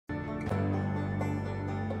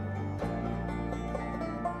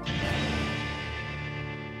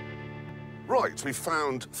Right, we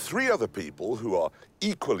found 3 other people who are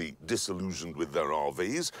equally disillusioned with their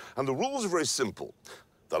RVs, and the rules are very simple.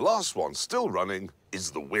 The last one still running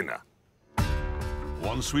is the winner.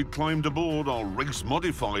 Once we'd climbed aboard our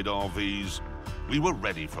race-modified RVs, we were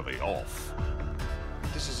ready for the off.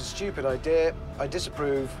 This is a stupid idea. I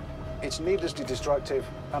disapprove. It's needlessly destructive,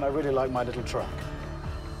 and I really like my little truck.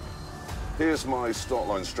 Here's my start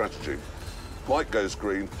line strategy. Light goes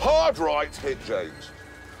green, hard right, hit James.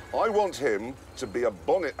 I want him to be a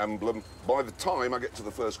bonnet emblem by the time I get to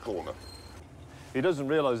the first corner. He doesn't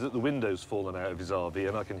realise that the window's fallen out of his RV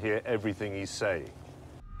and I can hear everything he's saying.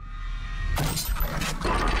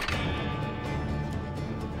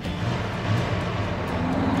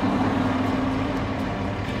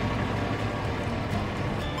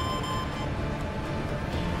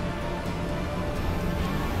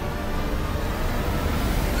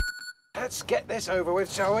 Let's get this over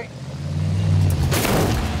with, shall we?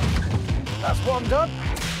 That's one done.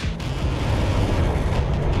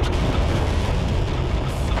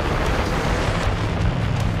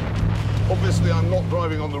 Obviously, I'm not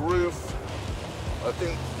driving on the roof. I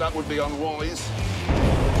think that would be unwise.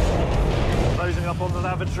 Closing up on the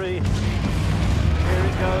lavatory. Here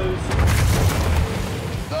it goes.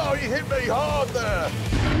 Oh, he hit me hard there.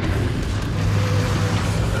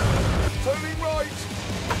 Turning right.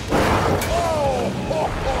 Oh! Ho,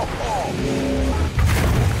 ho, ho.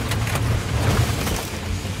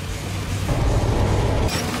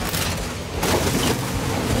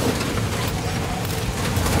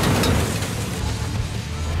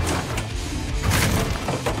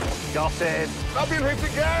 Got it. I've been hit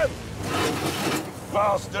again!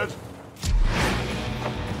 Bastard!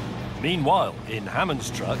 Meanwhile, in Hammond's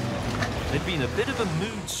truck, there'd been a bit of a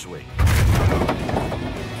mood swing.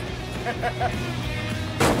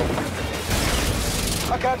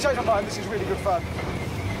 I can't change my mind. This is really good fun.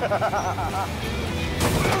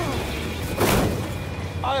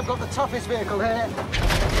 I have got the toughest vehicle here.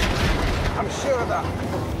 I'm sure of that.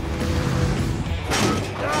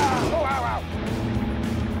 Ah, oh, ow, ow.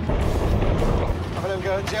 Have a little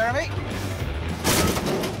go at Jeremy.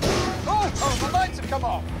 Oh, the lights have come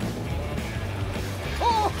off.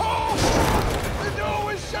 Oh, the door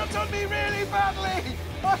was shut on me really badly.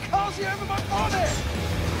 I can't see over my bonnet.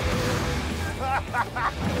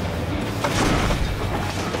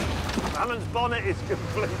 Alan's bonnet is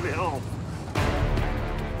completely off.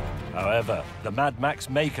 However, the Mad Max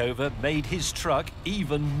makeover made his truck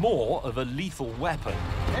even more of a lethal weapon.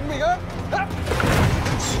 In we go.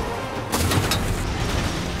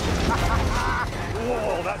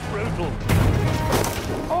 Whoa, that's brutal.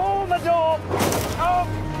 Oh, the door. Oh.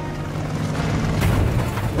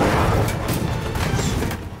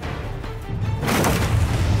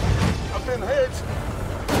 I've been hit.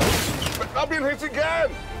 But I've been hit again.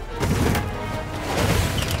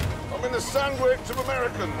 I'm in the sandwich of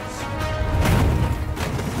Americans.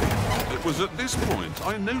 It was at this point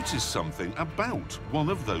I noticed something about one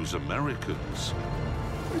of those Americans.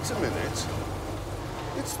 Wait a minute.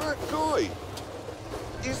 It's that guy.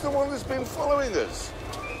 He's the one that's been following us.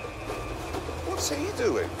 What's he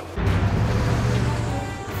doing?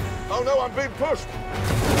 Oh no, I'm being pushed.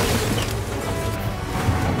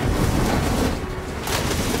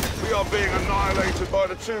 We are being annihilated by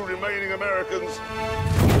the 2 remaining Americans.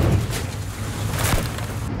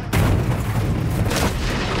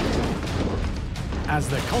 As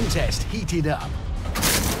the contest heated up,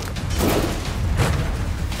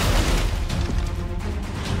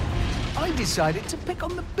 I decided to pick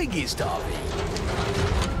on the biggest RV.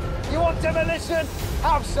 You want demolition?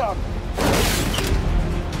 Have some.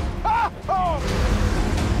 Ah! Oh!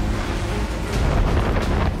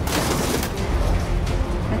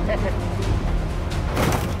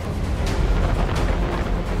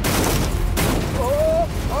 Oh,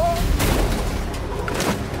 oh.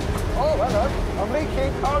 Oh, hello. I'm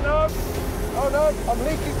leaking. Oh, no. Oh, no. I'm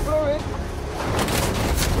leaking fluid.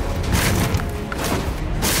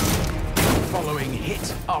 Following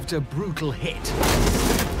hit after brutal hit,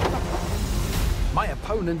 my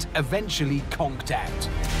opponent eventually conked out.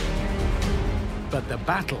 But the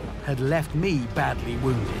battle had left me badly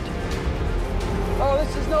wounded. Oh,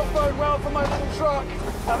 this is not going well for my little truck.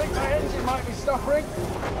 I think my engine might be suffering.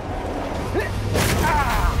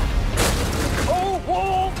 Ah! Oh,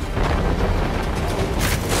 wall!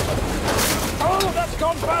 Oh, that's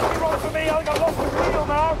gone badly wrong for me. I think I've lost the wheel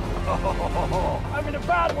now. Oh, I'm in a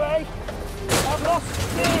bad way. I've lost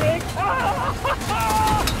steering.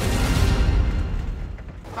 Ah!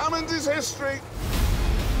 Hammond is history.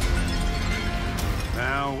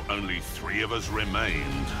 Now only 3 of us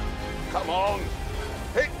remained. Come on.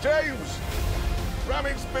 Hit James.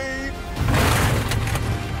 Ramming speed.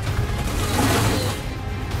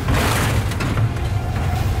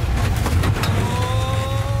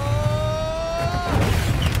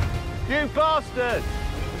 You bastard!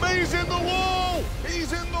 He's in the wall!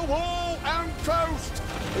 He's in the wall and toast!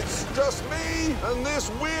 It's just me and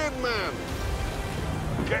this weird man.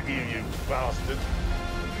 Get you, you bastard!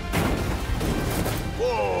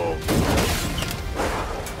 Whoa!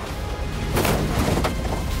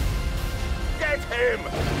 Get him!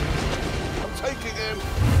 I'm taking him.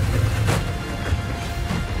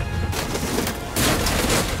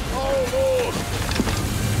 Oh, Lord!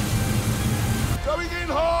 Going in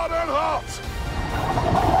hard and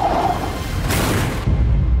hot!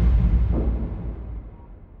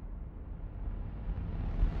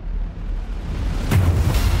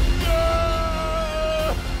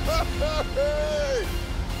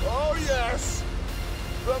 Oh, yes!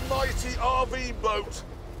 The mighty RV boat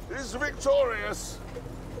is victorious.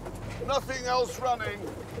 Nothing else running.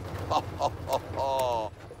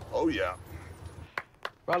 Oh, yeah.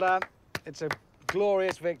 Well done. It's a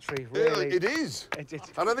glorious victory, really. It is. It's-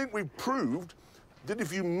 And I think we've proved that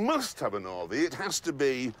if you must have an RV, it has to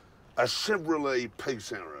be a Chevrolet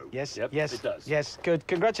Pace Arrow. Yes, Yep, yes, it does. yes, good.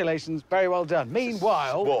 Congratulations, very well done.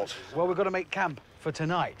 Meanwhile, What? well, we've got to make camp for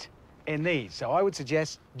tonight in these, so I would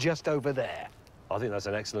suggest just over there. I think that's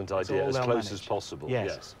an excellent all idea, as they'll close manage. as possible.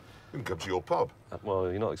 Yes. You can come to your pub. Well,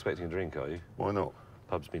 you're not expecting a drink, are you? Why not?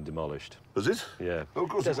 Pub's been demolished. Is it? Yeah. Oh, of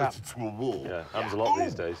course, Does it went to a wall. Yeah, happens a lot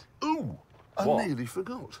these days. Ooh, I What? nearly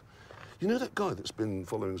forgot. You know that guy that's been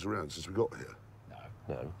following us around since we got here?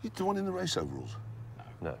 No, He's the one in the race overalls.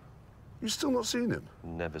 no, You've still not seen him?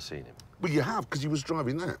 never seen him. Well, you have, because he was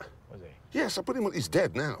driving that. Was he? Yes, I put him on. He's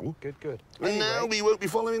dead now. Good, good. And now he won't be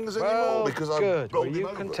following us well, anymore because I good. Well, rolled him you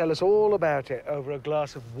over. can tell us all about it over a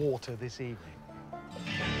glass of water this evening.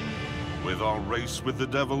 With our race with the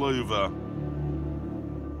devil over,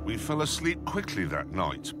 we fell asleep quickly that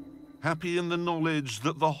night, happy in the knowledge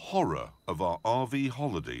that the horror of our RV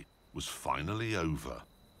holiday was finally over.